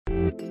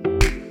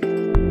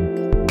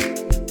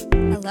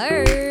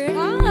Hello.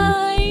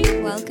 Hi.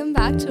 Welcome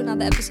back to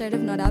another episode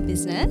of Not Our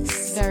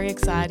Business. Very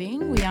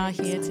exciting. We are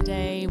here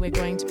today. We're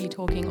going to be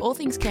talking all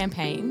things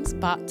campaigns,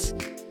 but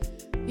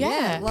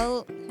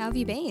Well, how have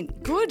you been?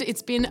 good.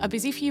 It's been a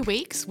busy few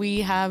weeks.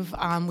 We have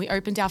we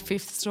opened our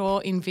 5th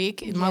store in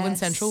Vic in Melbourne Yes.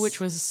 Central, which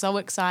was so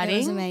It exciting.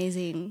 was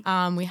amazing.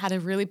 We had a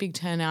really big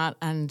turnout,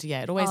 and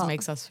it always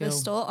makes us feel. The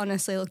store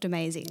honestly looked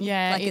amazing.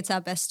 Yeah, Like it's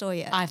our best store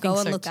yet. I think Go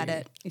and so look at too.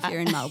 it if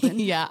you're in Melbourne.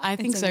 Yeah, I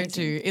think It's so amazing.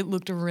 too. It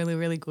looked really,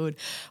 really good.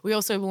 We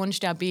also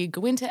launched our big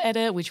winter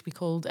edit, which we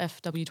called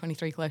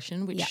FW23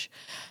 collection, which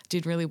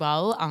did really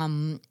well.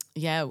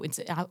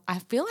 I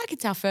feel like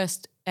it's our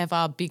first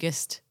ever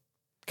biggest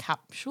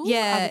capsule,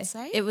 I would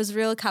say. it was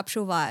real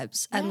capsule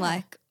vibes and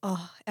Yeah.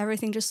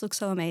 everything just looks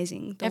so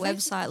amazing. The Everything-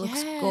 website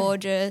looks yeah.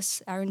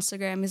 gorgeous. Our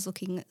Instagram is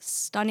looking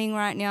stunning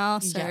right now.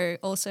 So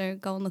also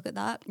go and look at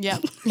that. Yeah,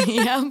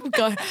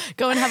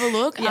 go and have a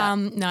look. Yeah.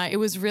 No, it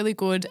was really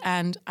good,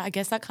 and I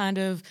guess that kind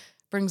of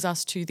brings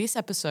us to this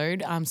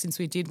episode. Since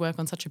we did work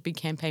on such a big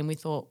campaign, we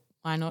thought,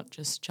 why not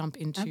just jump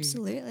into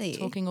Absolutely.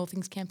 talking all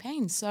things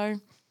campaigns?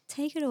 So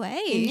Take it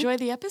away. enjoy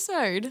the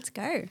episode. Let's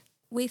go.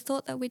 We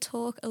thought that we'd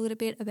talk a little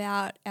bit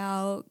about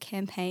our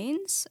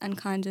campaigns and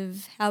kind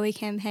of how we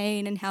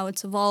campaign and how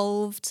it's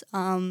evolved,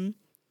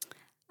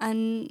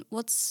 and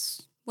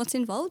what's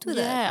involved with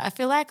it. Yeah, I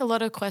feel like a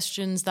lot of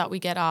questions that we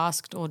get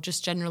asked, or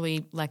just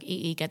generally like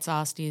EE gets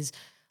asked, is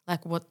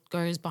like what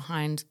goes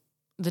behind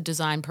the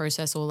design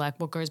process, or like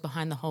what goes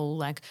behind the whole,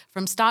 like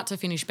from start to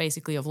finish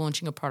basically of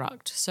launching a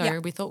product. So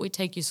we thought we'd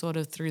take you sort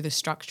of through the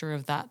structure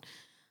of that,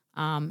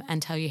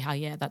 and tell you how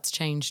that's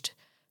changed.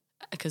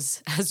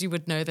 Because as you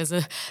would know, there's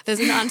an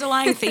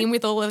underlying theme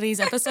with all of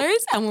these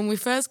episodes. And when we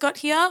first got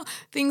here,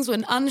 things were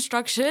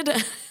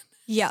unstructured.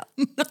 Yeah,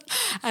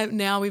 And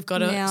now we've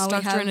got a Now we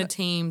structure and a have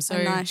team. So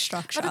a nice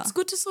structure. But it's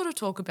good to sort of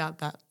talk about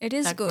that. It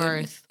is that good.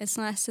 growth. It's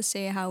nice to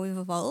see how we've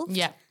evolved.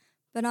 Yeah.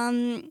 But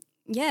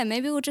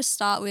maybe we'll just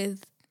start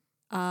with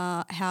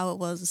how it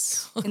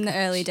was in the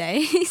early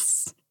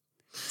days.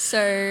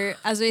 So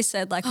as we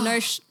said, like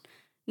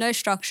no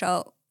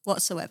structure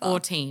whatsoever.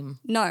 Or team.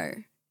 No.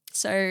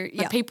 So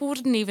But people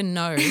wouldn't even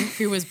know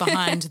who was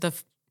behind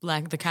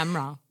the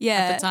camera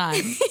at the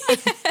time.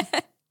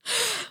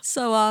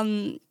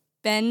 So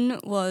Ben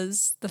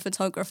was the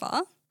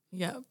photographer.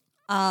 Yeah.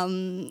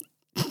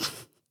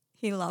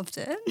 He loved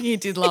it. He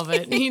did love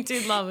it. He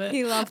did love it.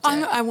 He loved it.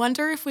 I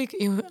wonder if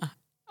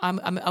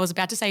I was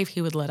about to say if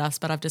he would let us,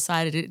 but I've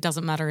decided it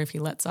doesn't matter if he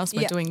lets us.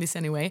 We're doing this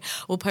anyway.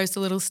 We'll post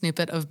a little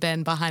snippet of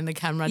Ben behind the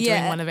camera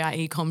doing one of our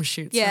e-com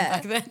shoots from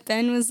back then.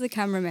 Ben was the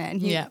cameraman.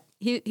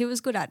 He was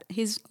good at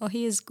he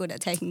is good at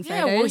taking photos.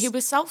 Yeah, well, he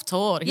was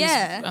self-taught.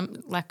 Yeah.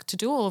 Like to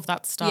do all of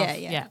that stuff.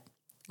 Yeah.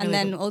 And Really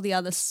then good. all the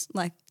other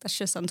that's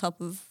just on top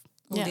of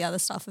all the other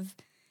stuff of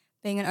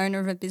being an owner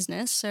of a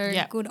business. So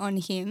good on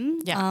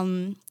him. Yeah.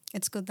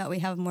 It's good that we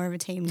have more of a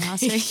team now,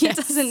 so he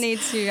doesn't need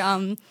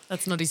to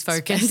That's not his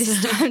spend focus.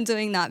 his time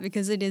doing that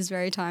because it is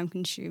very time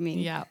consuming.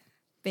 Yeah.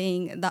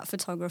 Being that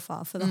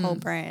photographer for the whole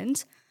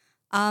brand.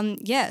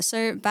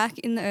 So back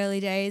in the early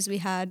days, we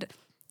had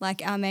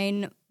like our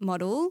main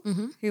model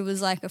who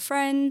was like a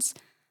friend,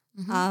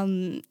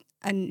 and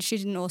she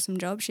did an awesome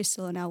job. She's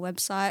still on our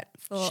website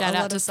for Shout a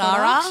out lot to of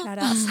Sarah. products. Shout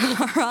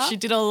out Sarah. She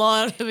did a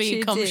lot of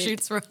e-com did.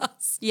 shoots for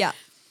us. Yeah.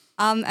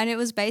 And it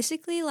was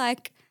basically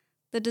like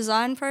the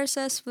design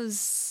process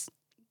was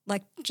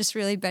like just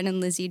really Ben and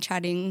Lizzie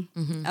chatting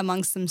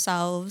amongst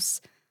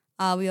themselves.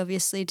 We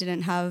obviously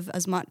didn't have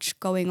as much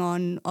going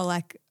on or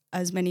like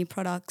as many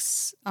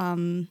products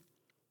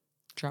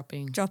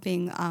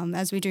dropping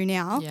as we do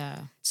now. Yeah.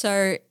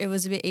 So it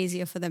was a bit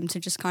easier for them to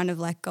just kind of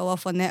like go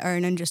off on their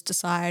own and just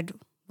decide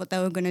what they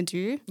were going to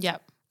do,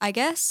 Yep. I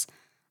guess.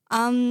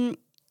 And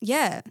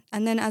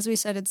then as we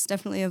said, it's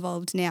definitely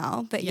evolved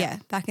now. But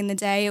back in the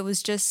day, it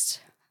was just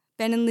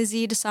Ben and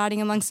Lizzie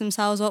deciding amongst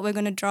themselves what we're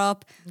going to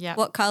drop,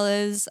 what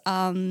colours.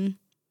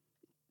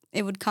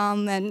 It would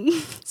come and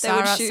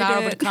Sarah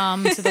it. would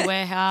come to the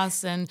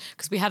warehouse, and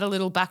because we had a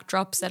little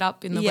backdrop set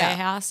up in the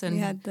warehouse, and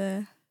we had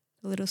the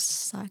little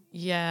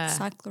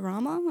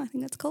cyclorama, I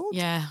think it's called.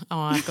 Yeah. Oh,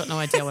 I've got no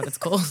idea what it's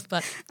called,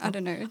 but I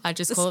don't know. I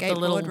just call it the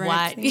little skateboard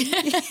white ramp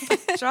thing.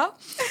 backdrop.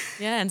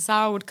 Yeah, and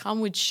Sarah would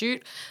come, we'd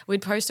shoot,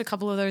 we'd post a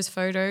couple of those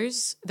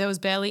photos. There was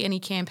barely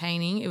any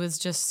campaigning. It was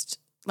just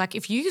like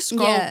if you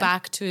scroll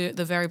back to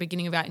the very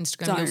beginning of our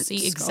Instagram,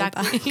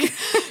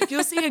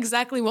 you'll see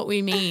exactly what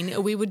we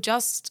mean. We would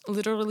just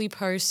literally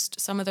post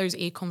some of those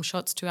e-com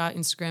shots to our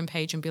Instagram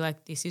page and be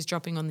like, this is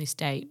dropping on this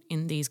date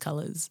in these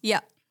colours. Yeah.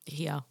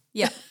 Here.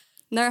 Yeah.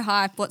 No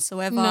hype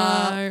whatsoever.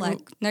 No. Like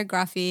no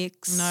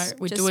graphics. No,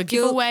 we'd just do a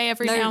giveaway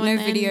every now and then.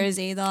 No videos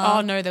either.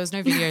 Oh, no, there was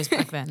no videos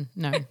back then.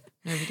 No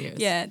videos.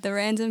 Yeah, the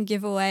random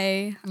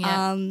giveaway.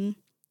 Yeah.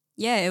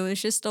 It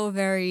was just all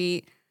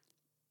very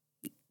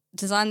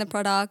design the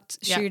product,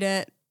 shoot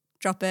it,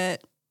 drop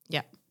it.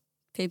 Yeah.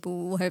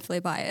 People will hopefully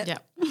buy it. Yeah.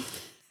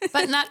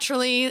 But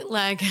naturally,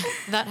 like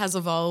that has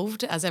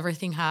evolved as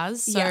everything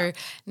has. So Yeah.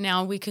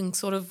 now we can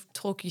sort of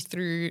talk you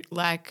through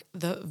like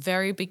the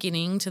very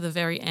beginning to the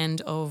very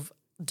end of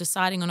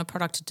deciding on a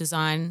product to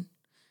design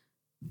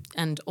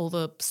and all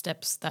the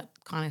steps that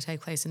kind of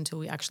take place until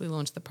we actually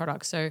launch the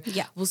product. So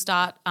Yeah. we'll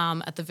start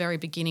at the very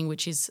beginning,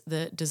 which is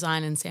the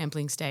design and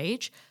sampling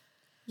stage.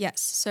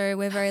 Yes. So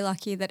we're very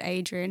lucky that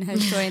Adrian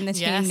has joined the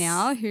team Yes.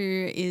 now,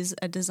 who is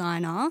a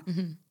designer.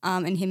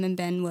 And him and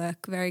Ben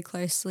work very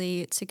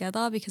closely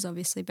together because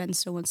obviously Ben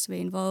still wants to be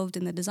involved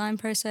in the design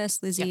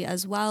process. Lizzie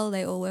as well.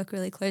 They all work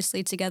really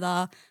closely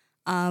together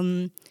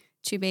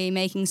to be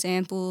making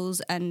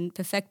samples and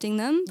perfecting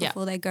them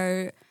before they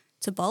go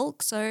to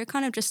bulk. So it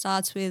kind of just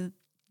starts with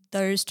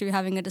those two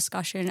having a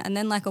discussion and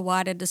then like a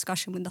wider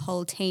discussion with the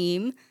whole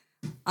team.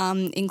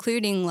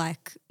 Including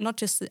like not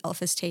just the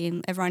office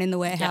team, everyone in the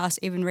warehouse,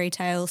 even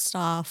retail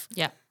staff,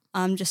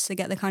 just to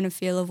get the kind of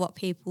feel of what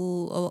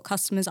people or what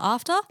customers are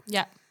after.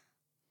 Yeah.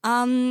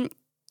 And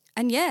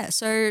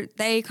so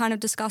they kind of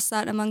discuss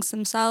that amongst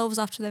themselves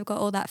after they've got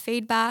all that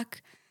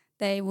feedback.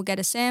 They will get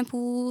a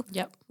sample.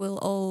 Yep. We'll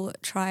all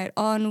try it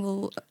on.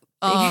 We'll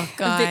Oh, be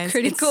guys, a bit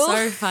critical. It's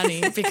so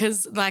funny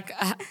because like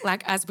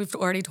as we've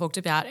already talked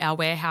about, our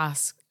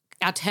warehouse,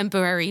 our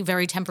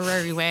very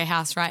temporary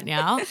warehouse right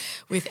now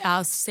with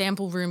our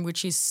sample room,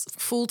 which is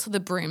full to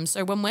the brim.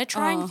 So when we're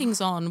trying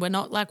things on, we're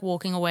not like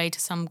walking away to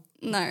some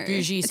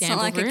bougie sample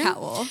room. It's not like a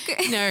catwalk.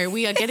 No,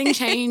 we are getting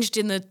changed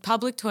in the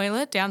public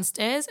toilet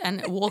downstairs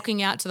and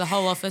walking out to the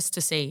whole office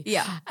to see.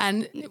 Yeah.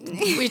 And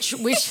which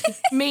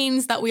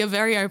means that we are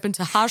very open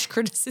to harsh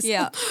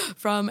criticism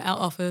from our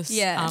office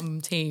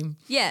team.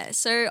 Yeah.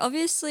 So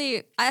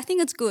obviously I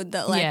think it's good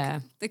that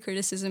like the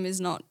criticism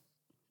is not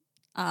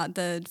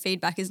the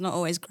feedback is not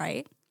always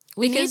great.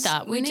 We need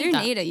that. We do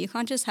need it. You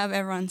can't just have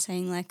everyone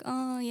saying like,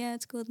 oh, yeah,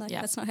 it's good. Like,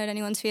 let's not hurt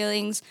anyone's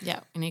feelings. Yeah,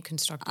 we need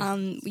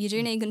constructive. You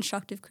do need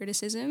constructive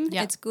criticism.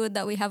 Yeah. It's good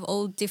that we have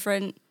all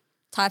different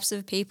types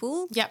of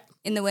people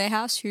in the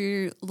warehouse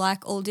who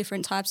like all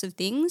different types of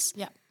things.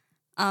 Yeah.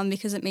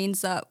 Because it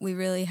means that we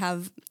really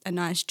have a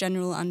nice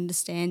general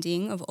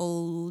understanding of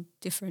all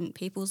different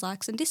people's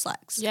likes and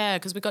dislikes. Yeah,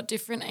 because we've got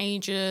different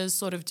ages,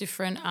 sort of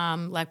different,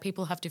 like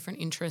people have different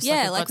interests.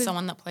 Yeah, like we've got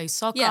someone that plays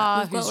soccer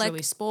who's like,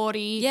 really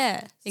sporty.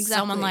 Yeah, exactly.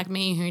 Someone like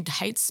me who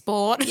hates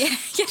sport.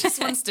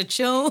 Just wants to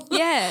chill.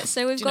 Yeah,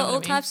 so we've got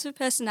all types of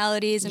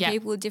personalities and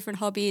people with different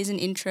hobbies and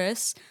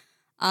interests.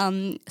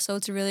 So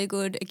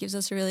it gives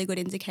us a really good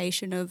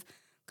indication of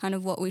kind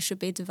of what we should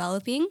be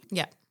developing.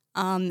 Yeah.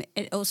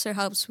 It also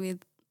helps with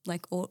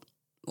like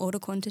order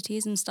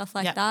quantities and stuff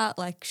like that.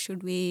 Like,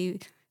 should we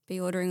be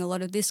ordering a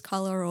lot of this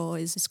color or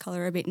is this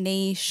color a bit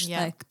niche?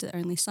 Yeah. Like, do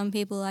only some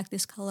people like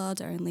this color?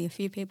 Do only a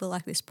few people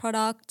like this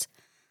product?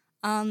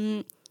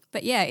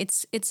 But yeah,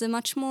 it's a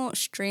much more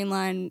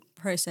streamlined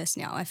process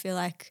now, I feel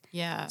like.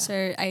 Yeah.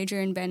 So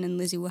Adrian, Ben and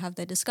Lizzie will have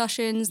their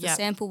discussions. The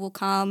sample will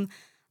come.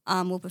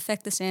 We'll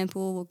perfect the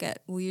sample.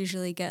 We'll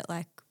usually get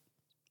like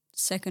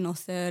second or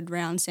third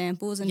round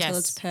samples until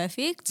it's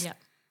perfect. Yeah.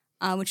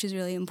 Which is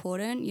really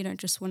important. You don't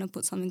just want to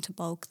put something to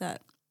bulk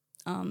that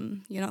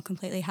you're not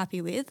completely happy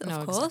with,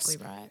 of course.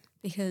 Exactly right.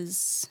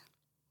 Because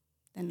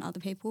then other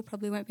people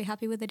probably won't be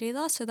happy with it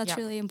either. So that's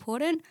really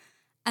important.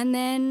 And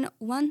then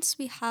once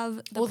we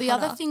have the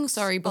other thing,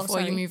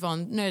 before you move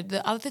on,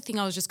 the other thing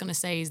I was just going to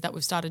say is that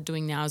we've started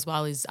doing now as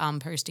well is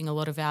posting a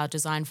lot of our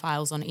design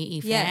files on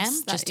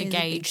EEFAM just to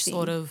gauge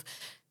sort of,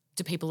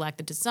 do people like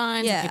the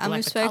design? Yeah, do people and like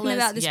we've the spoken colours?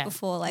 about this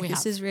before. Like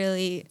this is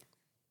really...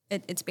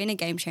 It's been a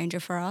game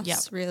changer for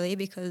us, really,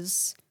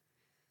 because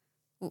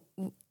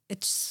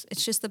it's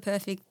just the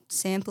perfect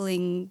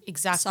sampling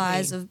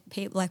size of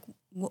people. Like,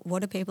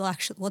 what do people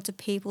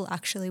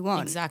actually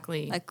want?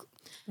 Exactly. Like,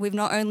 we've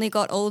not only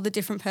got all the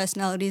different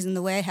personalities in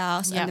the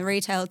warehouse and the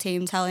retail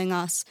team telling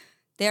us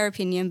their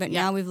opinion, but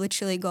now we've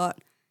literally got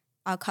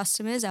our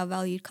customers, our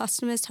valued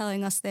customers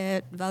telling us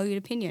their valued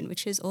opinion,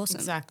 which is awesome.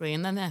 Exactly.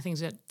 And then I think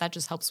that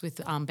just helps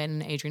with Ben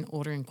and Adrian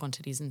ordering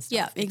quantities and stuff.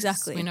 Yeah,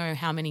 exactly. We know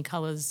how many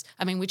colours,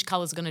 which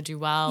colours are going to do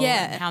well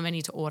and how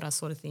many to order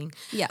sort of thing.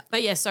 Yeah.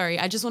 But sorry,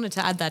 I just wanted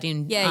to add that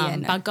in.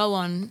 No. But go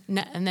on.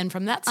 And then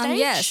from that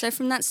stage? So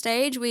from that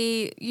stage,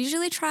 we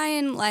usually try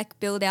and like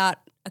build out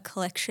a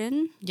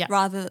collection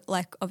rather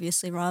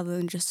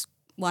than just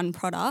one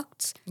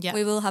product. Yeah.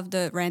 We will have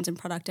the random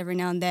product every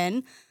now and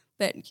then,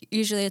 but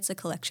usually it's a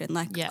collection,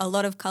 like a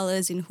lot of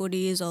colours in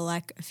hoodies or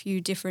like a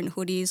few different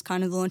hoodies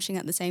kind of launching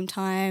at the same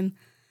time.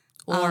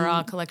 Or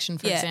our collection,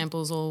 for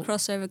examples, or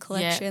crossover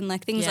collection,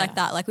 like things like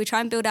that. Like we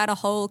try and build out a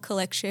whole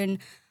collection,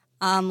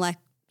 like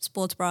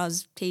sports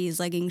bras, tees,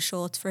 leggings,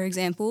 shorts, for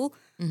example.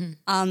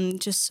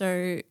 Just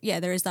so,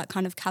 there is that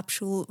kind of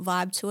capsule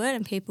vibe to it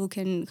and people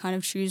can kind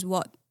of choose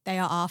what they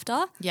are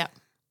after. Yeah.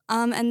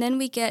 And then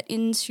we get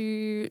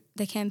into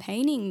the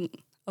campaigning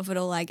of it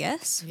all, I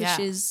guess, which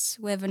is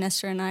where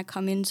Vanessa and I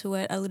come into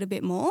it a little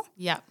bit more.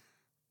 Yeah.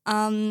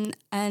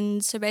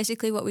 And so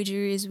basically what we do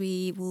is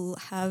we will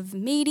have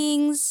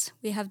meetings.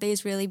 We have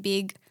these really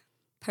big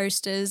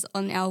posters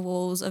on our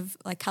walls of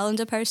like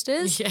calendar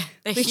posters. Yeah,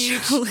 they're which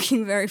huge. are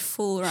looking very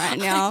full right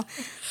now.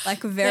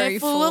 Like very They're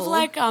full of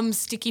like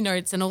sticky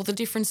notes, and all the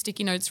different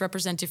sticky notes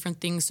represent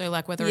different things. So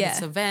like whether it's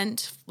an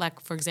event,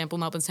 like for example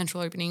Melbourne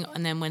Central opening,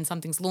 and then when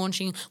something's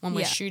launching, when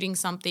we're shooting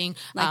something,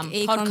 like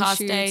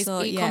podcast days,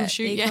 or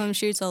e-com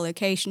shoots or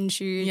location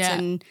shoots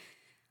and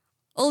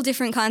all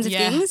different kinds of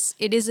things.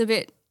 It is a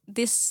bit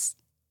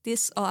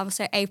I would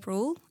say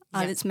April.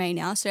 It's May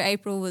now, so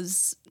April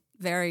was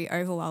very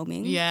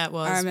overwhelming. Yeah, it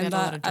was. I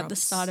remember at the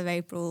start of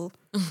April,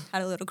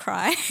 had a little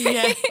cry.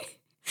 Yeah.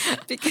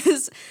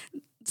 Because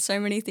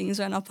so many things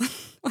went up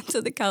onto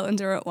the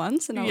calendar at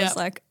once, and I was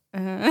like,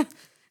 how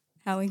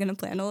are we going to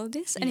plan all of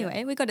this?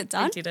 Anyway, we got it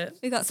done. We did it.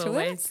 We got through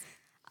it.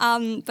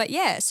 But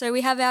yeah, so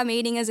we have our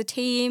meeting as a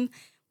team.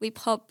 We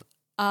pop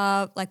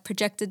like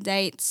projected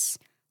dates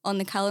on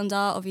the calendar.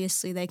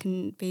 Obviously, they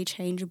can be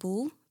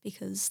changeable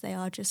because they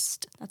are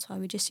that's why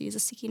we just use the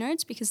sticky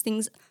notes, because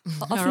things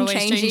are often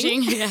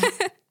changing. Yeah.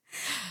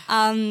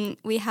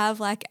 We have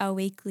like our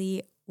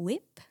weekly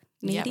whip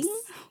meeting,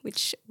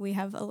 which we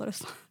have a lot of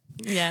fun.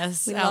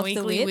 Yes, our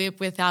weekly whip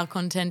with our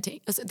content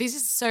team. So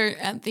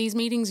these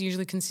meetings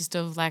usually consist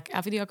of like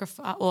our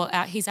videographer, or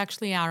he's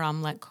actually our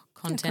like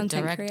content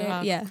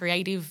director,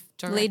 creative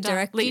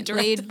director, lead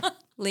creator.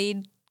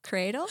 Lead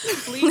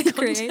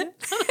creator.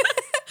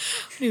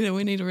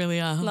 We need to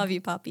really love you,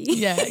 puppy.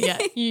 Yeah,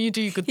 you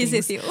do good things.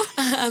 He's with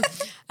you.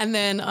 And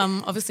then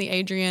obviously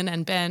Adrian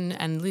and Ben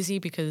and Lizzie,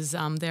 because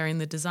they're in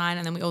the design,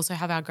 and then we also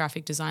have our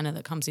graphic designer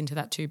that comes into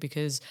that too,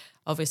 because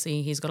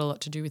obviously he's got a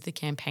lot to do with the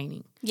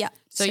campaigning. Yeah.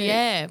 So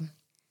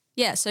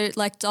so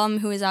like Dom,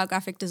 who is our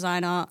graphic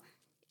designer,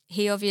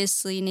 he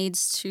obviously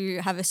needs to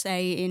have a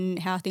say in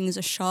how things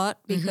are shot,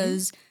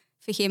 because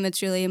for him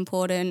it's really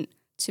important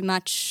to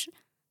match.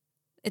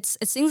 It's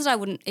things that I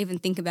wouldn't even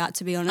think about,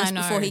 to be honest,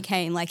 before he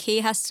came. Like he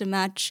has to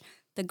match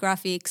the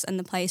graphics and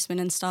the placement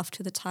and stuff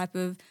to the type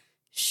of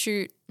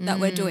shoot that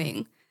we're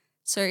doing.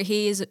 So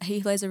he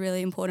plays a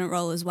really important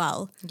role as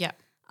well. Yeah.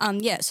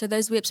 So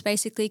those whips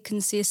basically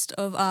consist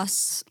of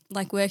us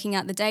like working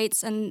out the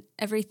dates and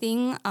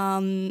everything,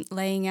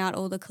 laying out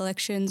all the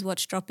collections,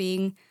 what's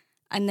dropping,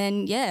 and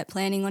then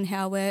planning on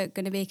how we're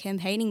going to be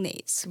campaigning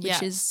these,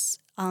 which is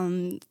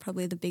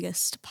probably the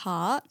biggest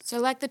part. So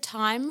like the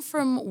time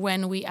from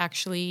when we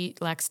actually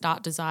like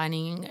start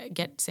designing,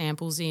 get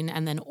samples in,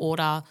 and then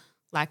order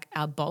like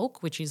our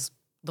bulk, which is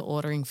the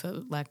ordering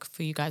for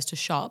you guys to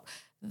shop,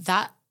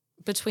 that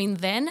between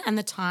then and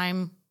the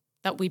time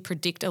that we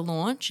predict a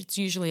launch, it's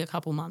usually a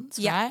couple months,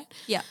 right?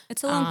 Yeah,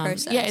 it's a long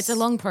process. Yeah, it's a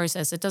long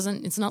process.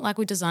 It's not like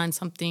we design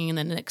something and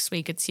then the next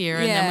week it's here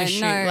and then we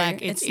shoot. No,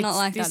 it's not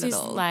like that at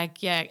all. This is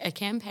like, a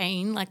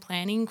campaign, like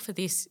planning for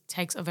this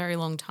takes a very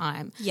long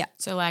time. Yeah.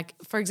 So like,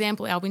 for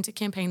example, our winter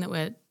campaign that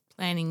we're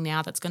planning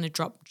now that's going to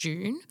drop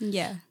June.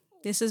 Yeah.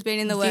 This has been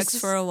in the works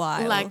for a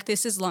while. Like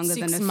this is longer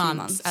than a few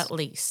months. At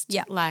least.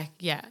 Yeah.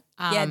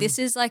 This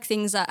is like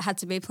things that had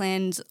to be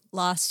planned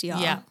last year.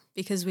 Yeah.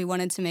 Because we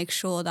wanted to make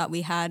sure that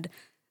we had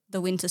the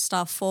winter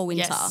stuff for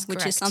winter,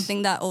 which is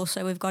something that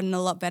also we've gotten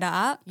a lot better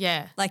at.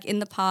 Yeah. Like in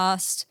the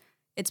past,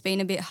 it's been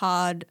a bit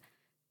hard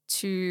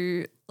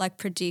to like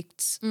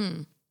predict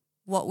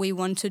what we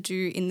want to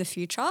do in the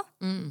future.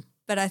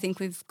 But I think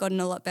we've gotten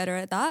a lot better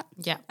at that.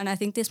 Yeah. And I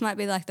think this might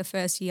be like the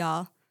first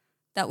year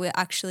that we're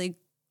actually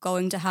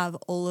going to have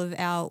all of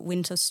our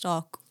winter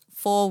stock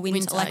for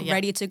winter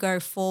ready to go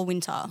for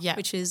winter,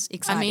 which is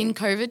exciting. I mean,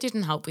 COVID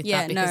didn't help with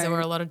that because there were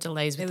a lot of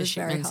delays with the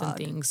shipments and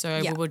things.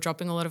 So we were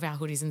dropping a lot of our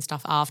hoodies and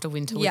stuff after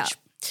winter, which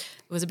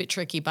was a bit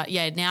tricky. But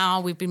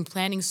now we've been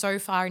planning so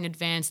far in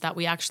advance that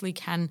we actually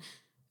can.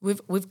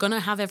 We're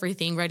gonna have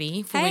everything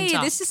ready for winter.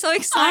 Hey, this is so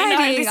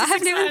exciting! I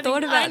haven't even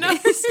thought about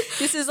this.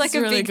 This is like a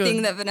really big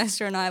thing that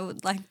Vanessa and I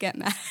would like get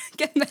mad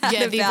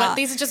about.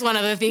 These are just one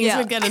of the things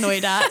we get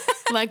annoyed at.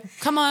 Like,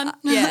 come on.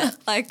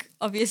 Like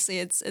obviously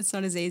it's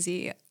not as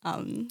easy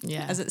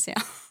as it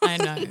sounds. I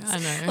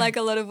know. Like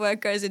a lot of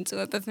work goes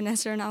into it, but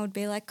Vanessa and I would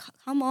be like,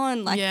 come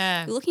on, like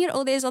we're looking at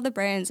all these other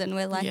brands and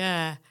we're like,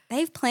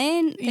 they've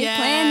planned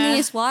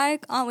this. Why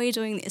aren't we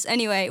doing this?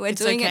 Anyway, we're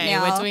doing it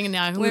now. We're doing it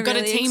now. We've got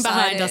a team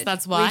behind us.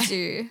 That's why.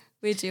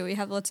 We do. We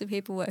have lots of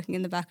people working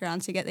in the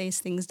background to get these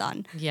things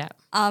done. Yeah.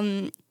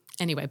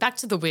 Anyway, back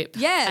to the whip.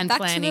 And back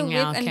planning to the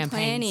whip our campaigns.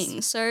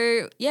 Planning.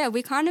 So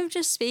we kind of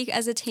just speak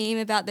as a team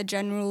about the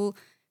general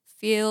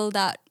feel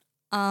that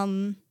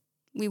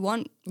we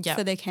want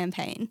for the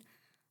campaign.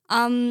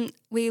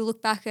 We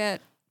look back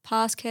at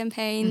past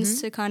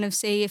campaigns to kind of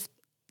see if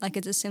like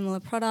it's a similar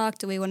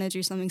product. Do we want to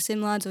do something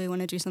similar? Do we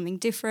want to do something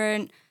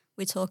different?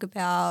 We talk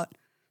about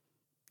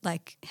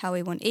like how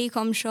we want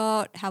e-com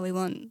shot, how we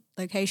want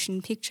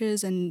location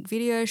pictures and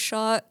video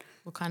shot.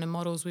 What kind of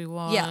models we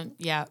want.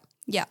 Yeah.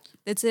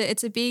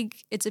 It's a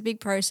big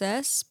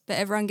process, but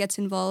everyone gets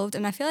involved,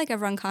 and I feel like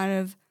everyone kind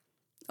of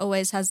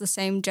always has the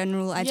same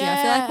general idea.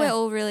 I feel like we're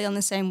all really on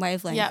the same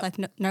wavelength. Like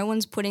no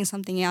one's putting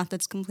something out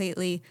that's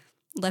completely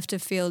left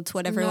of field to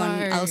what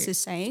everyone else is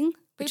saying,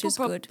 which is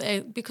good.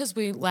 Because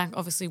we like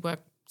obviously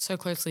work so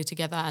closely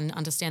together and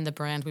understand the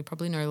brand, we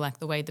probably know like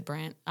the way the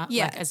brand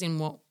like as in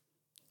what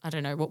I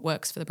don't know, what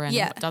works for the brand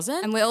and what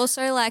doesn't. And we're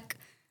also like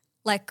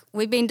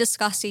we've been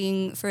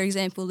discussing, for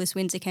example, this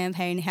winter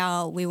campaign,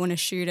 how we want to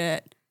shoot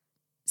it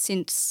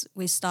since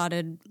we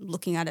started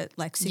looking at it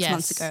like 6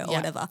 months ago or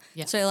whatever.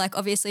 Yeah. So like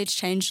obviously it's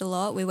changed a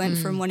lot. We went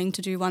from wanting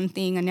to do one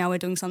thing and now we're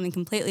doing something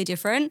completely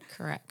different.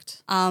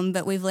 Correct.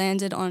 But we've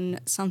landed on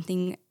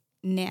something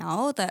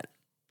now that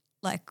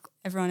like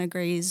everyone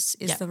agrees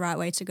is the right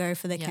way to go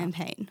for the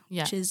campaign,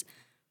 which is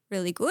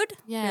really good.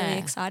 Yeah. Really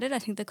excited. I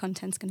think the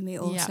content's going to be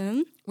awesome.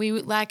 Yeah. We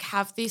like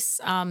have this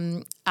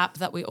app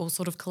that we all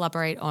sort of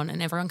collaborate on,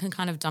 and everyone can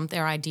kind of dump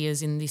their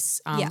ideas in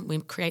this. We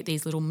create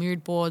these little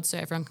mood boards so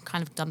everyone can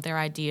kind of dump their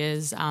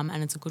ideas,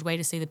 and it's a good way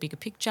to see the bigger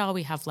picture.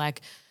 We have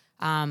like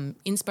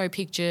inspo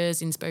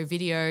pictures, inspo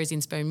videos,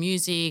 inspo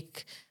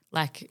music,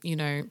 like, you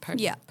know,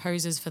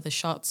 poses for the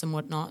shots and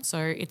whatnot. So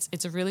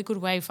it's a really good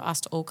way for us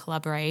to all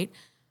collaborate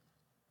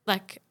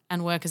like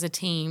and work as a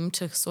team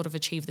to sort of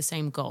achieve the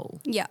same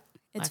goal. Yeah.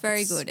 It's like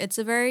very good. It's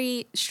a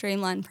very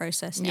streamlined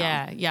process now.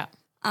 Yeah, yeah.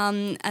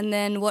 And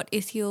then what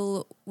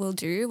Ithiel will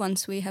do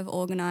once we have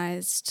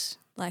organised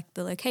like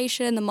the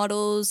location, the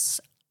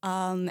models,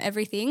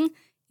 everything,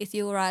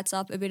 Ithiel writes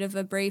up a bit of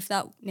a brief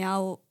that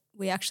now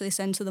we actually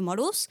send to the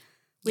models,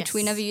 which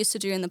we never used to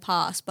do in the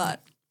past,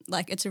 but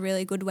like it's a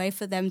really good way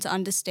for them to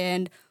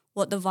understand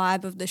what the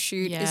vibe of the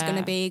shoot is going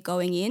to be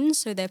going in,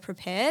 so they're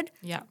prepared.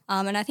 Yeah.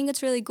 And I think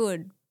it's really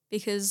good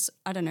because,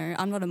 I don't know,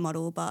 I'm not a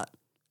model, but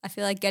I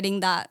feel like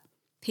getting that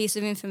piece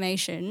of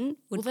information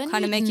would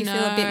kind of make you feel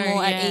a bit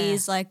more at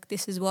ease, like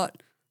this is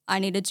what I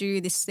need to do,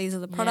 these are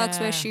the products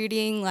we're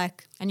shooting,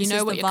 like, and you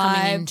know what you're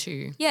coming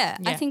into. Yeah.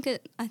 I think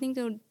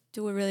it'll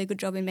do a really good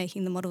job in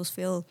making the models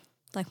feel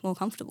like more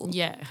comfortable.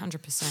 Yeah,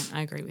 100%.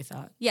 I agree with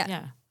that.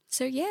 Yeah.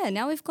 So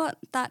now we've got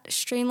that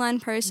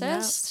streamlined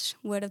process.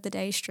 Yep. Word of the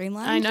day,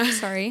 streamlined. I know.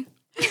 Sorry.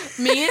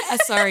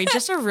 Sorry,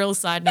 just a real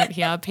side note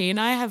here. P and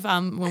I have,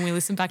 when we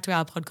listen back to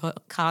our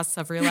podcasts,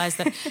 I've realised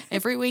that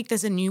every week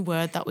there's a new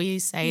word that we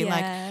say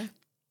like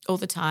all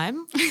the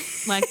time.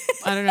 Like,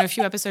 I don't know, a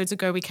few episodes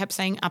ago we kept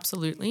saying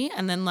absolutely,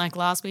 and then like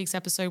last week's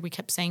episode we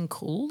kept saying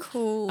cool.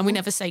 And we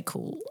never say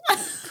cool.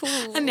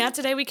 And now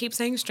today we keep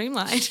saying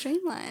streamlined.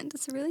 Streamlined.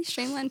 It's a really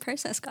streamlined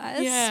process,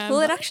 guys. Yeah. Well,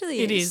 it actually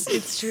is. It is.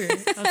 It's true.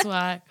 That's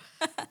why.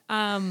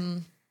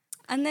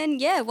 And then,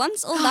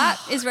 once all that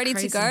is ready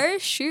to go,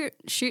 shoot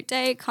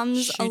day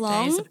comes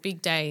along. Shoot days are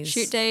big days.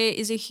 Shoot day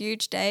is a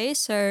huge day.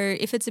 So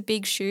if it's a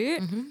big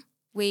shoot,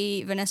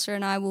 Vanessa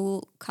and I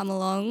will come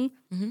along.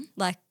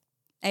 Like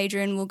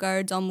Adrian will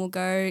go, Dom will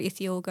go,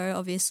 Ithiel will go,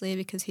 obviously,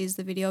 because he's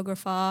the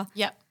videographer.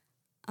 Yep.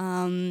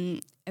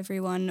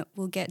 Everyone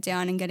will get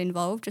down and get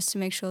involved just to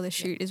make sure the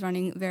shoot is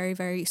running very,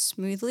 very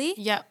smoothly.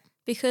 Yep.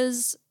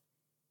 Because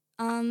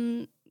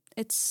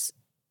it's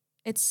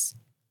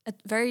a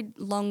very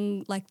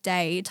long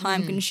day,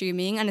 time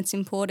consuming, and it's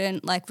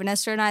important. Like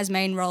Vanessa and I's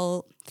main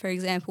role, for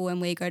example, when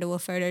we go to a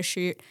photo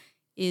shoot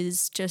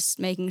is just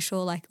making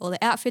sure like all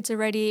the outfits are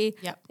ready.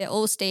 Yep. They're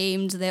all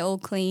steamed, they're all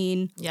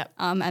clean. Yep.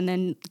 And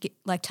then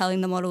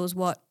telling the models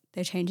what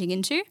they're changing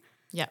into.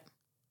 Yep.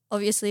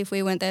 Obviously, if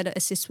we weren't there to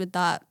assist with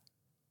that,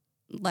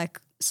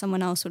 like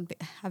someone else would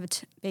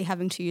be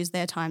having to use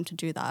their time to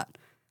do that.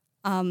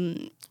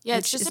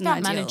 It's just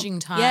about managing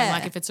time. Yeah.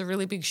 Like if it's a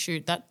really big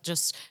shoot, that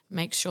just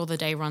makes sure the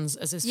day runs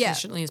as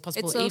efficiently as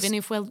possible, even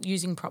if we're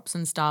using props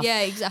and stuff. Yeah,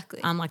 exactly.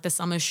 Like the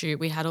summer shoot,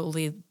 we had all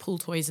the pool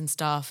toys and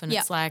stuff, and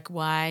it's like,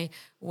 why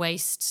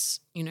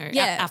waste,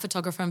 our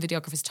photographer and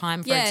videographer's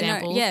time, for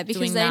example?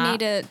 Because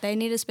they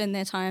need to spend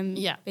their time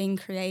being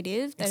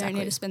creative. They don't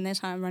need to spend their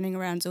time running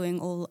around doing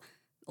or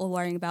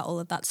worrying about all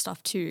of that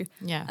stuff too.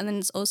 Yeah. And then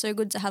it's also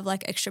good to have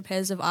like extra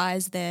pairs of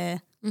eyes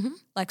there.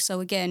 Like, so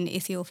again,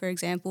 Ithiel, for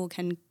example,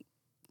 can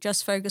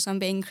just focus on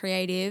being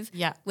creative.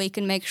 Yeah. We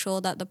can make sure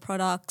that the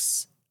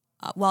products,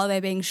 while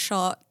they're being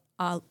shot,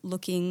 are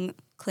looking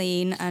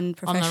clean and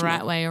professional. On the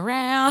right way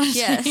around.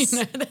 Yes.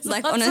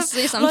 Like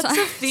honestly, sometimes. Lots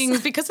of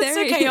things, because it's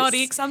so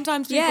chaotic.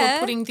 Sometimes people are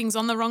putting things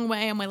on the wrong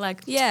way and we're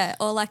like. Yeah,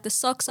 or like the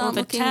socks aren't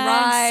looking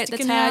right, the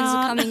tags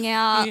are coming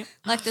out.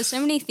 Like there's so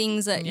many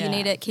things that you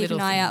need to keep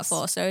an eye out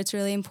for. So it's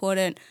really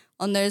important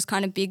on those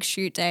kind of big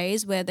shoot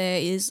days where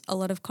there is a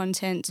lot of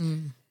content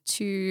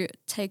to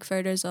take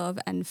photos of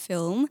and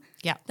film,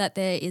 that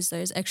there is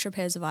those extra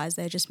pairs of eyes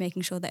there, just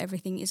making sure that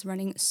everything is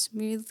running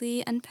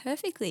smoothly and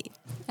perfectly.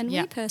 And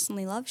we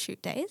personally love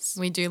shoot days.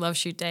 We do love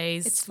shoot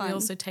days. It's fun. We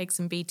also take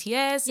some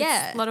BTS.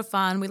 Yeah. It's a lot of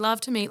fun. We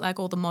love to meet like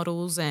all the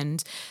models,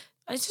 and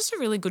it's just a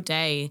really good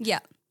day. Yeah.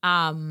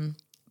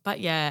 But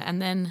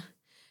and then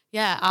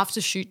after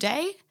shoot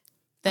day,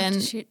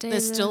 then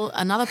there's still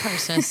another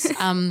process.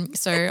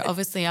 So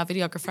obviously our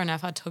videographer and our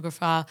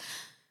photographer,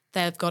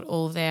 they've got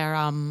all their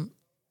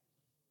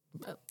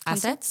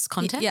assets,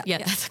 content. Yeah,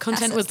 that's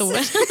content was the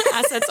word.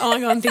 Assets. Oh my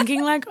God, I'm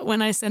thinking like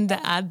when I send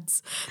the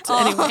ads.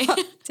 Anyway.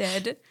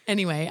 Dead.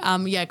 Anyway,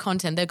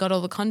 content. They've got all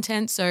the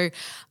content. So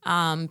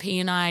P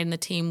and I and the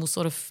team will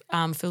sort of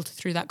filter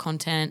through that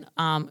content.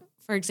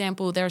 For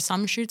example, there are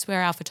some shoots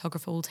where our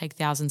photographer will take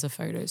thousands of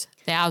photos.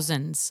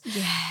 Thousands.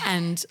 Yeah.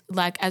 And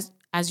like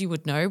as you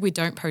would know, we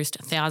don't post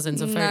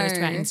thousands of photos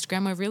to our No.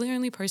 Instagram. We're really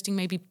only posting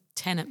maybe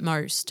 10 at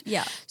most.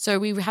 Yeah. So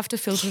we have to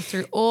filter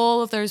through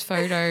all of those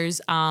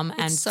photos and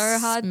It's so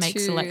hard make to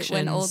selections.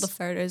 when all the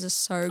photos are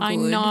so good. I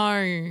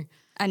know.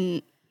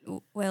 And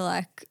we're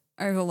like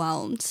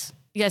overwhelmed.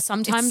 Yeah,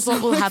 sometimes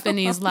what will happen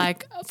is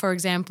like, for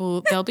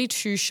example, there'll be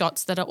 2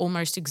 shots that are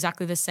almost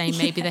exactly the same.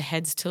 Maybe the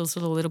head's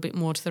tilted a little bit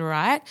more to the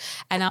right.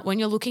 And when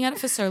you're looking at it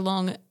for so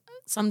long,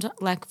 sometimes,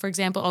 like, for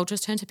example, I'll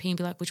just turn to P and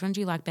be like, which one do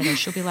you like better?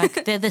 She'll be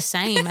like, they're the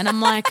same. And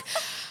I'm like,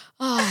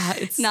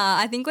 it's Nah,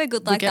 I think we're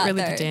good like get that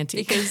really though,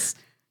 pedantic. because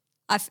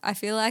I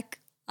feel like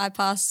I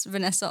pass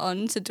Vanessa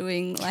on to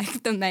doing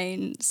like the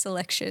main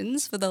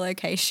selections for the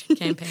location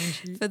campaign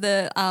shoot. for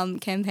the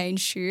campaign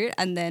shoot,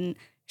 and then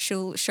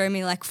she'll show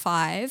me like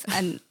 5,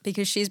 and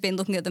because she's been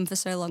looking at them for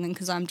so long and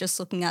because I'm just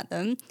looking at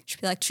them,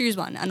 she'll be like, choose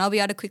one, and I'll be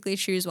able to quickly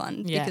choose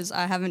one Yeah. because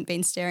I haven't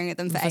been staring at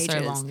them for ages. so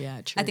long, yeah,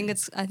 true. I think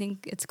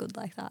it's good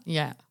like that.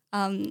 Yeah.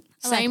 I like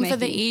Same for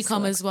the making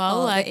e-com as select-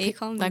 well. oh, Like, the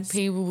e-com like is-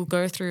 people will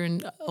go through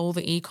and all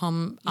the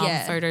e-com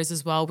Yeah. photos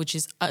as well, which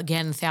is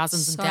again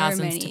thousands and So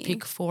thousands to many.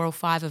 pick 4 or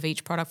 5 of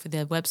each product for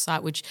their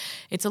website, which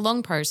it's a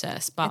long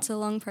process. But It's a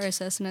long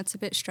process and it's a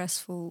bit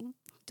stressful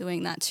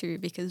doing that too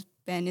because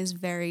Ben is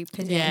very Yes,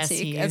 pedantic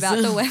he is. about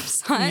the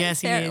website.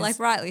 Yes, he is. Like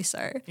rightly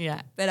so.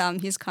 yeah,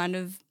 But he's kind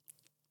of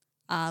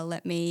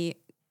let me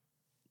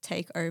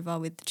take over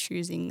with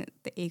choosing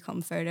the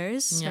e-com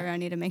photos. So Yeah. I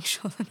need to make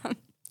sure that I'm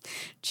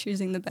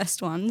choosing the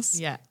best ones.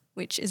 yeah,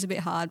 Which is a bit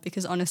hard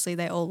because honestly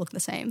they all look the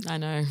same. I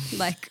know.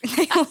 Like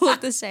they all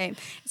look the same.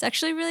 It's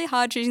actually really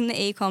hard choosing the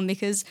e-com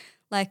because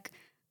like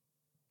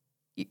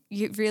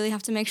you really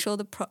have to make sure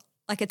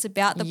like it's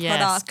about the Yes,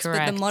 product, but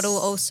correct. the model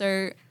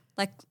also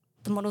like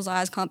the model's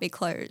eyes can't be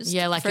closed.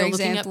 Yeah, like for you're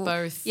looking at example.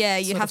 both Yeah,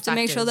 you sort have of to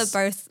make sure that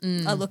factors.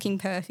 both are looking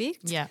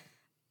perfect. Yeah,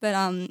 But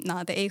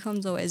the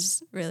e-com's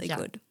always really Yeah.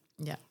 good.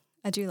 yeah,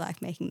 I do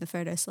like making the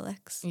photo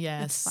selects.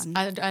 yes. It's fun.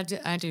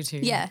 I do too.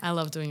 Yeah. I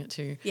love doing it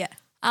too. Yeah.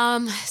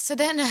 So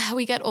then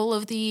we get all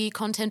of the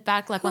content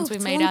back. Like once we've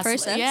it's a made long our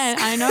process. Yeah,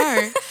 I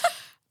know.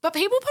 But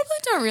people probably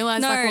don't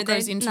realize like No, what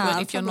goes they- into nah,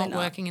 it if you're probably not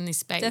not. working in this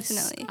space.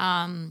 Definitely.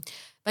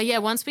 But yeah,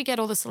 once we get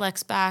all the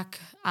selects back,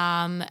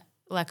 and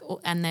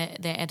they're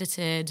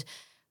edited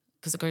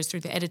because it goes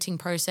through the editing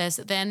process,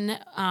 then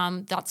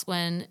that's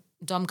when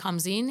Dom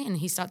comes in and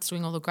he starts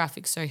doing all the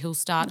graphics. So he'll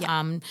start.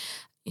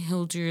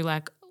 He'll do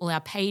like all our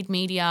paid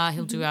media.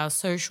 He'll do our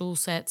social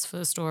sets for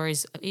the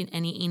stories,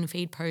 any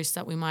in-feed posts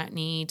that we might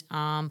need.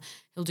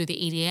 He'll do the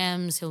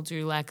EDMs. He'll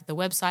do like the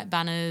website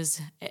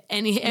banners,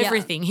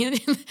 everything.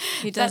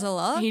 He does a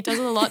lot. He does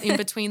a lot in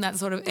between that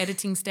sort of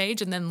editing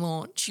stage and then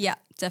launch. Yeah,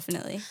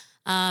 definitely.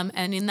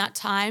 And in that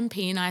time,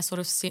 P and I sort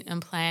of sit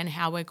and plan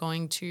how we're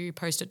going to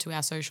post it to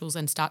our socials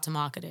and start to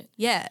market it.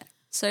 Yeah.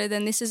 So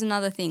then this is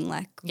another thing,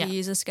 like Yeah. we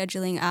use a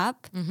scheduling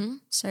app. Mm-hmm.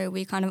 So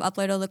we kind of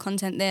upload all the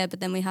content there, but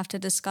then we have to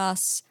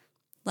discuss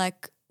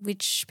like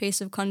which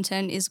piece of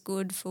content is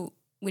good for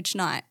which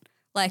night.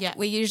 Like Yeah.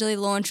 we usually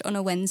launch on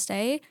a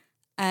Wednesday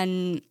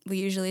and we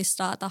usually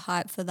start the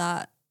hype for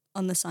that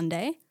on the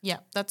Sunday. Yeah,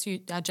 that's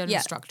our general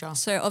structure.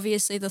 So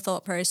obviously the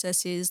thought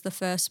process is the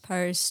first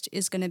post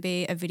is going to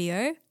be a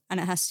video and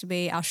it has to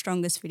be our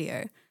strongest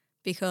video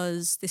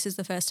because this is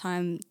the first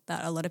time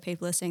that a lot of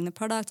people are seeing the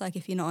product. Like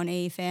if you're not on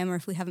EFM or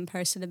if we haven't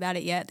posted about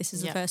it yet, this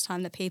is Yeah. the first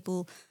time that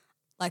people,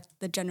 like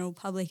the general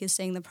public, is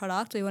seeing the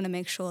product. We want to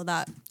make sure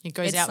that It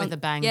goes it's out with a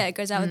bang. Yeah, it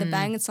goes out with a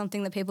bang. It's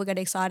something that people get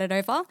excited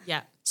over.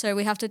 Yeah. So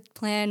we have to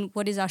plan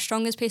what is our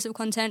strongest piece of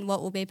content,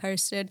 what will be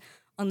posted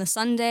on the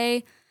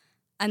Sunday,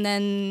 and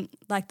then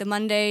like the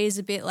Monday is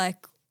a bit like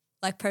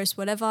post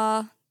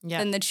whatever. Yeah.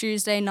 Then the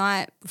Tuesday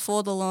night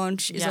before the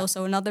launch is Yeah.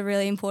 also another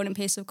really important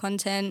piece of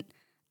content.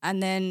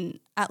 And then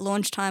at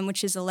launch time,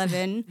 which is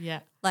 11,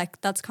 Yeah.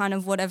 like that's kind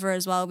of whatever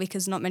as well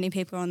because not many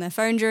people are on their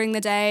phone during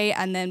the day.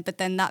 But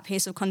then that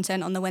piece of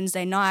content on the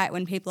Wednesday night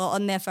when people are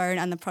on their phone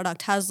and the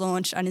product has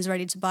launched and is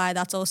ready to buy,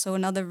 that's also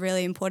another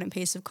really important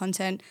piece of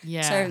content.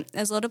 Yeah. So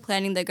there's a lot of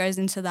planning that goes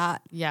into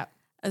that Yeah.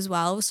 as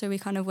well. So we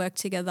kind of work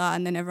together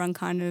and then everyone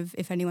kind of,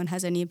 if anyone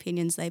has any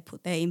opinions, they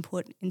put their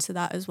input into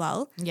that as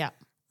well, Yeah.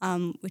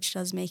 which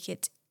does make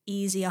it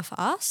easier for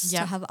us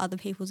Yeah. to have other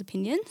people's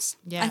opinions.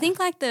 Yeah. I think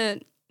like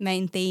the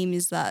main theme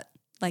is that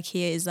like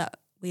here is that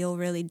we all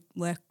really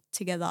work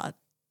together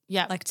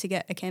Yeah. like to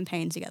get a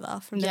campaign together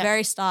from the Yeah.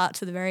 very start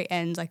to the very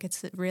end. Like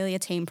it's really a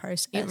team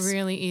process. It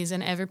really is.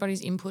 And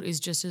everybody's input is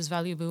just as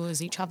valuable as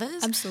each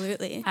other's.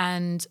 Absolutely.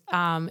 And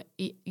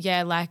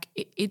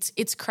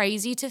it's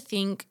crazy to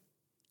think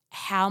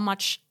how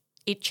much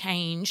it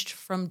changed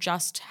from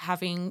just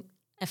having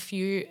a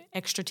few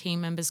extra team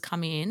members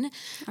come in.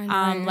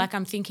 I know. Like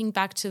I'm thinking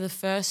back to the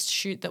first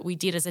shoot that we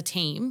did as a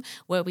team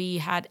where we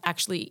had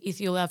actually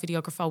Ithiel, our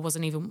videographer,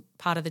 wasn't even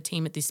part of the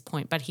team at this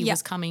point, but he Yeah.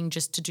 was coming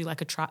just to do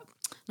like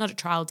not a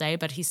trial day,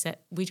 but he said,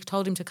 we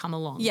told him to come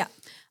along. Yeah.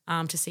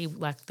 To see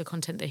like the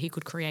content that he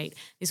could create.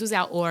 This was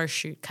our Aura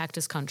shoot,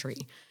 Cactus Country,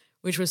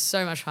 which was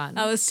so much fun.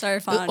 That was so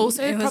fun.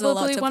 Also, It was a lot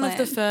probably to one of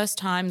the plan. first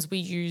times we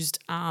used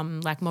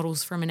like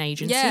models from an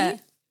agency. Yeah.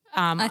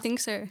 I think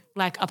so.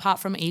 like apart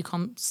from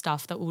e-com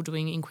stuff that we were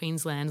doing in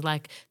Queensland,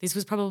 like this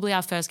was probably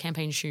our first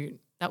campaign shoot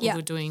that we Yeah.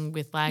 were doing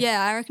with like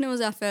Yeah, I reckon it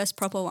was our first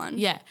proper one.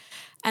 yeah.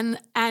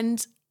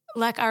 And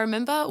like I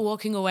remember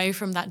walking away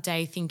from that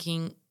day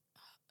thinking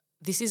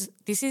this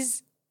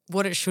is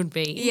what it should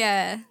be.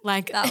 Yeah.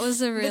 Like That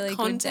was a really the good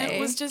content day.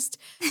 was just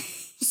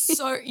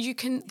so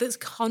there's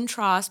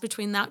contrast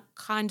between that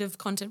kind of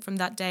content from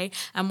that day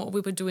and what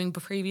we were doing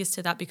previous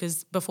to that,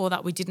 because before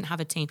that we didn't have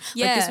a team.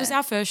 Yeah. Like this was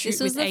our first shoot This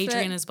was with the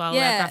Adrian as well.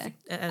 Yeah. Our graphic,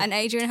 And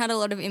Adrian had a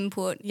lot of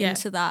input Yeah.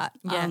 into that.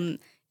 Yeah.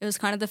 It was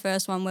kind of the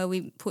first one where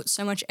we put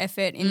so much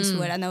effort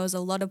into it, and there was a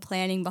lot of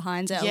planning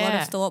behind it, a lot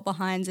Yeah. of thought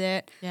behind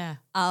it. yeah.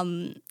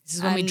 This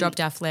is when we and- dropped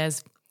our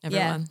flares,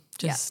 everyone. Yeah.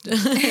 Just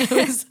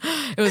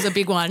it was a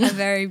big one. A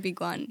very big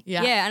one.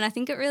 Yeah. Yeah, and I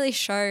think it really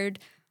showed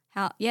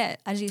how,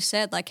 as you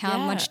said, like how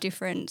Yeah. much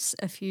difference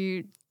a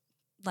few.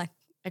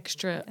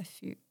 Extra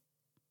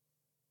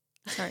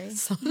Sorry.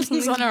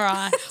 something's on our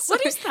eye.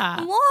 What is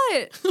that?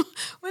 What?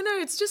 Well, no,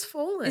 it's just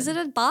fallen. Is it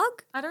a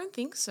bug I don't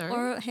think so.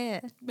 or a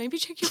hair? Maybe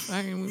check your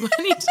phone. We might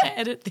need to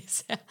edit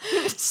this out.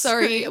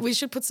 Sorry, we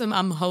should put some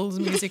Holes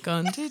music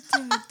on.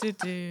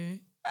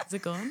 Is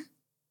it gone?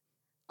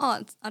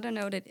 Oh, I don't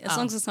know what it is. As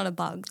long as it's not a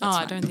bug. That's I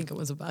fine. don't think it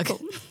was a bug.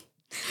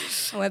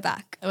 We're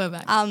back. We're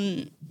back.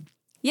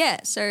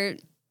 Yeah. So,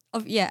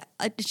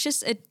 it's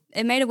just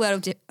it made a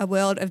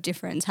world of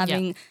difference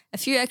having a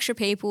few extra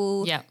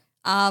people. yeah.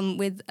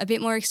 With a bit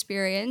more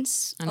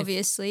experience, And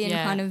obviously, and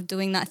yeah. kind of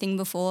doing that thing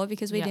before,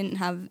 because we Yeah. didn't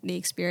have the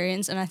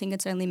experience, and I think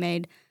it's only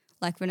made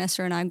like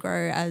Vanessa and I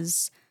grow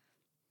as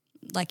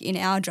like in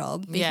our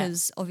job, Yeah.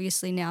 because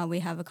obviously now we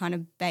have a kind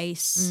of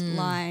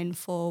baseline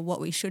for what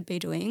we should be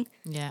doing,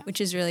 Yeah. which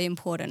is really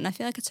important. And I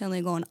feel like it's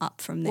only gone up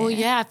from there. Well,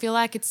 yeah, I feel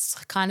like it's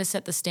kind of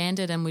set the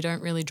standard and we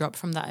don't really drop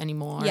from that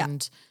anymore. Yeah.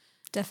 And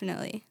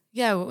Definitely.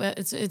 yeah,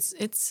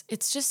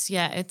 it's just,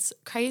 yeah, it's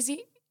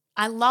crazy.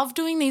 I love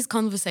doing these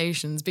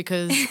conversations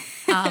because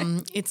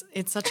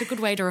it's such a good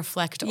way to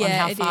reflect on Yeah,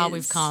 how it far is.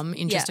 we've come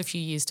in just Yeah. a few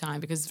years' time,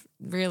 because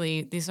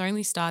really this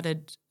only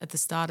started at the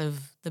start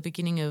of the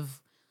beginning of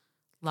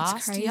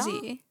last It's year.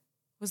 crazy.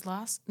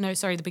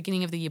 The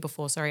beginning of the year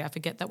before. Sorry, I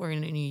forget that we're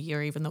in a new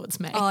year even though it's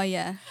May. Oh,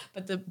 yeah.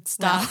 But the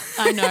start,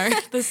 I know,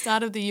 the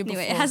start of the year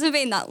Anyway, before. it hasn't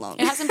been that long.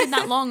 It hasn't been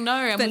that long, no.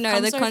 And But we've no,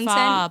 come the so content,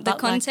 far, the but, like,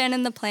 content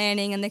and the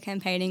planning and the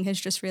campaigning has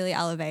just really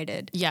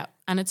elevated. yeah,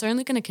 and it's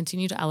only going to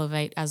continue to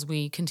elevate as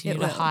we continue It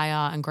to will.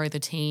 hire and grow the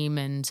team.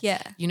 And,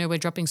 Yeah. you know, we're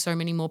dropping so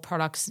many more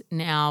products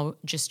now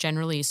just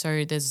generally.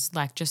 So there's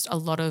like just a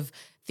lot of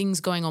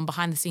things going on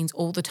behind the scenes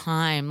all the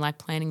time, like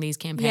planning these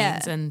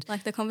campaigns. And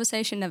like the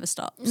conversation never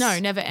stops. no,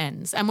 never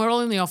ends. And we're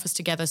all in the office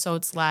together. So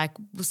it's like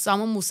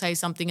someone will say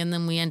something and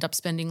then we end up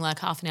spending like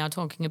half an hour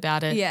talking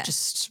about it. Yeah.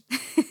 Just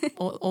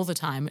all the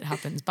time it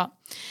happens. But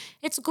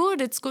it's good.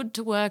 It's good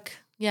to work.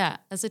 Yeah.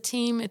 As a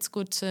team, it's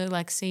good to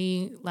like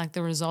see like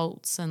the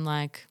results and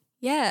like,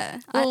 Yeah.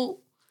 well,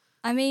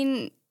 I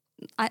mean,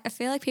 I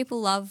feel like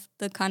people love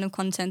the kind of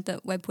content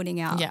that we're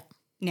putting out yeah.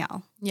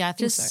 now. Yeah, I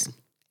think Just so.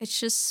 It's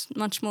just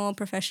much more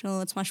professional.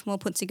 It's much more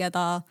put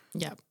together.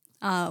 Yeah.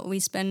 We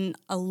spend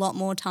a lot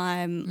more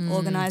time So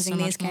organising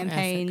much these more effort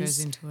campaigns, goes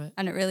into it.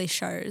 and it really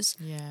shows.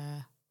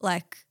 Yeah.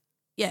 Like,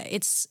 yeah,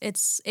 it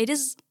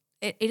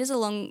is a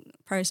long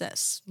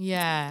process.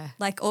 Yeah.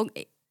 Like,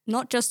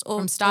 not just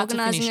From start to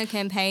organising finish. a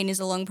campaign is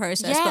a long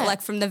process, Yeah. but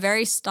like from the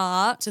very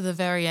start To the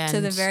very end.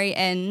 to the very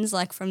ends,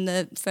 like from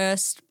the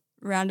first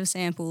round of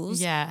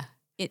samples, Yeah.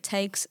 it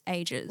takes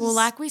ages. Well,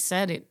 like we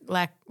said, it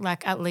like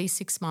at least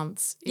 6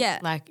 months. It, Yeah.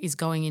 like is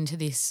going into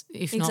this,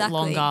 if not Exactly.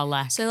 longer.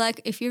 Like So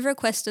like if you've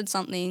requested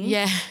something,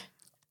 yeah,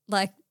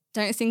 like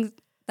don't think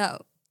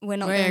that we're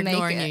not We're going to make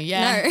ignoring it. you,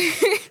 yeah.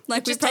 No.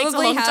 Like just takes a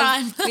long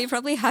time. we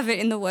probably have it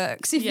in the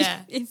works.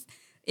 Yeah.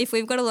 If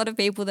we've got a lot of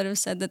people that have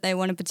said that they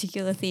want a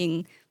particular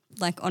thing,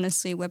 like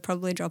honestly, we're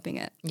probably dropping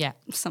it yeah,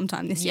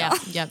 sometime this yeah,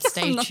 year. yeah.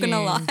 Stay I'm not tuned.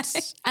 gonna lie.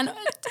 And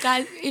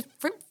guys,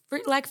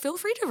 like feel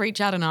free to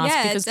reach out and ask,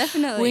 Yeah, because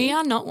definitely. we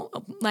are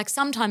not like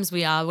sometimes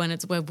we are when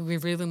it's where we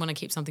really want to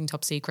keep something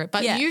top secret,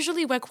 but Yeah.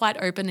 usually we're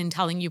quite open in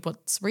telling you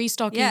what's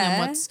restocking Yeah.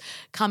 and what's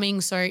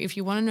coming. So if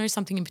you want to know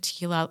something in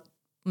particular,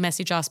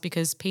 message us,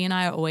 because P and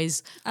I are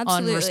always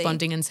Absolutely. on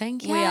responding and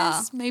saying We are.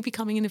 yes, maybe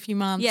coming in a few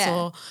months. Yeah.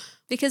 Or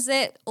Because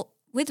they're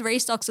with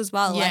restocks as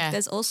well. Yeah. Like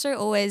there's also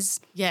always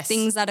Yes.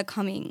 things that are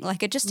coming.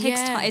 Like it just takes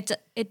Yeah. time.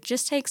 It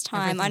just takes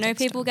time. Everything I know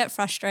takes people time. get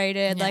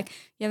frustrated. Yeah. Like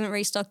you haven't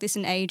restocked this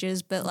in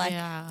ages, but like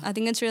Yeah. I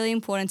think it's really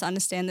important to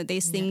understand that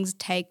these things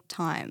take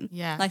time.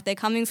 Yeah. Like they're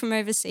coming from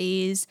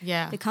overseas.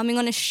 Yeah. They're coming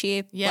on a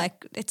ship. Yeah.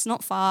 Like it's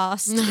not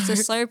fast. It's a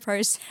slow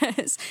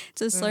process.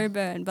 It's a slow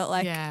burn. But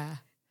like yeah,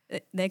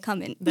 they're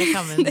coming. They're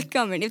coming. They're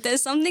coming. If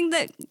there's something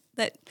that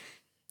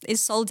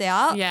is sold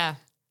out yeah.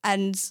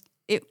 and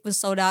it was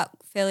sold out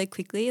fairly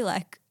quickly,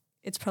 like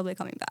it's probably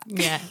coming back.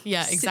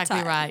 Yeah, Sit exactly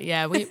tight. right.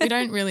 Yeah, we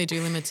don't really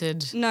do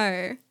limited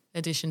No,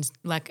 editions.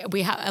 Like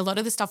we have a lot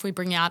of the stuff we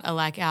bring out are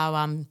like our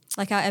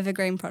like our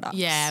evergreen products.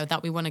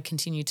 that we want to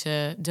continue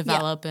to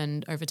develop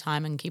and over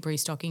time and keep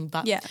restocking.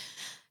 But Yeah.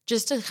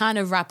 just to kind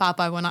of wrap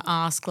up, I want to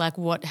ask, like,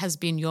 what has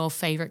been your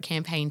favorite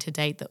campaign to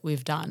date that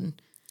we've done?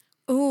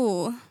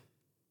 Ooh.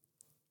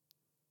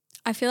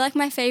 I feel like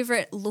my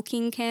favorite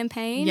looking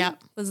campaign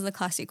was the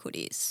classic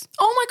hoodies.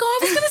 Oh my God, I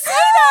was going to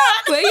say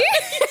that. Were you?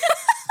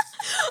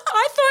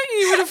 I thought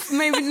you would have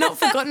maybe not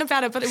forgotten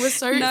about it, but it was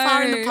so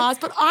far in the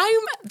past. But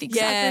I'm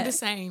exactly the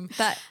same.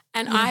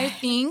 I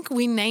think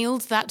we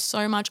nailed that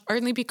so much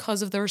only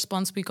because of the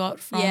response we got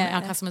from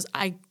our customers.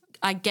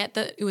 I get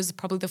that it was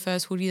probably the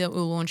first hoodie that we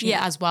were launching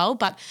as well,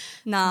 but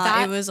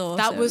it was awesome.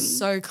 That was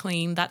so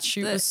clean. That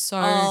shoot was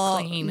so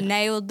clean.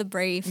 Nailed the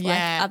brief. Like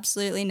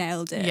absolutely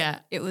nailed it. Yeah.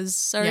 It was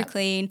so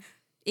clean.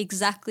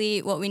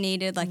 Exactly what we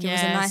needed. Like it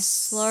was a nice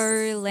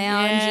slow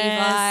loungy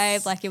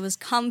vibe. Like it was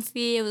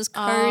comfy, it was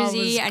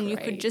cozy, and you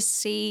could just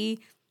see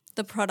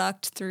the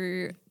product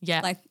through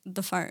like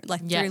the phone,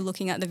 like through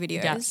looking at the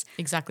videos. Yeah,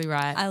 exactly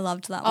right. I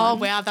loved that one. Oh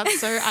wow, that's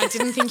so I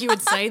didn't think you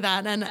would say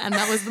that and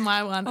that was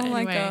my one. Oh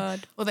anyway. my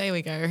God. Well, there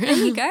we go. There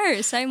you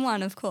go. Same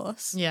one, of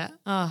course. Yeah.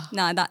 Oh.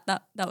 No,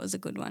 that was a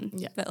good one.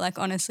 Yeah. But like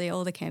honestly,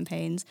 all the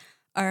campaigns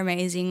are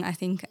amazing. I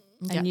think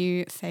a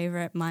new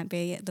favourite might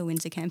be the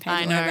Windsor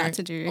campaign that we're about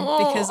to do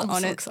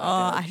because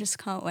I just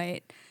can't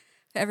wait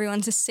for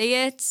everyone to see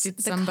it. Did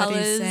the somebody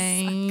colours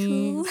say are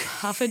cool.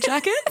 puffer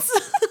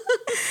jackets?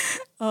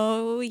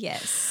 Oh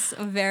yes,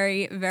 I'm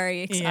very,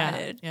 very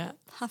excited. Yeah.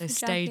 So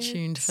stay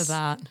tuned for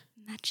that.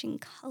 Matching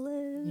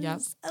colours.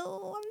 Yep.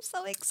 Oh, I'm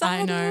so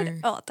excited. I know.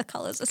 Oh, the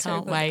colours are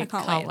so good. I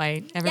can't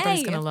wait.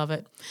 Everybody's going to love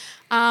it.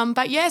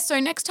 But yeah, so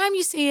next time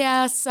you see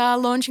us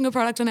launching a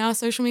product on our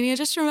social media,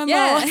 just remember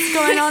what's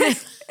going on.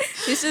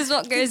 This is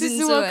what goes into it.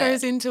 This is what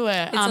goes into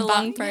it. It's a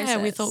long process. Yeah,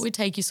 we thought we'd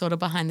take you sort of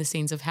behind the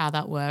scenes of how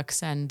that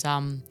works and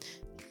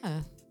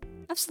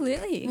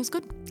absolutely. It was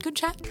good. Good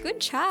chat. Good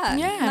chat.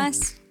 Yeah.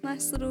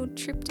 Nice little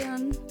trip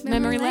down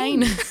memory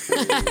lane. All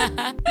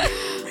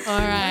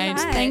right.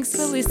 Thanks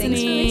for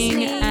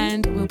listening.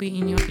 And we'll be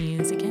in your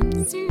ears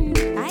again soon.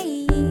 Bye.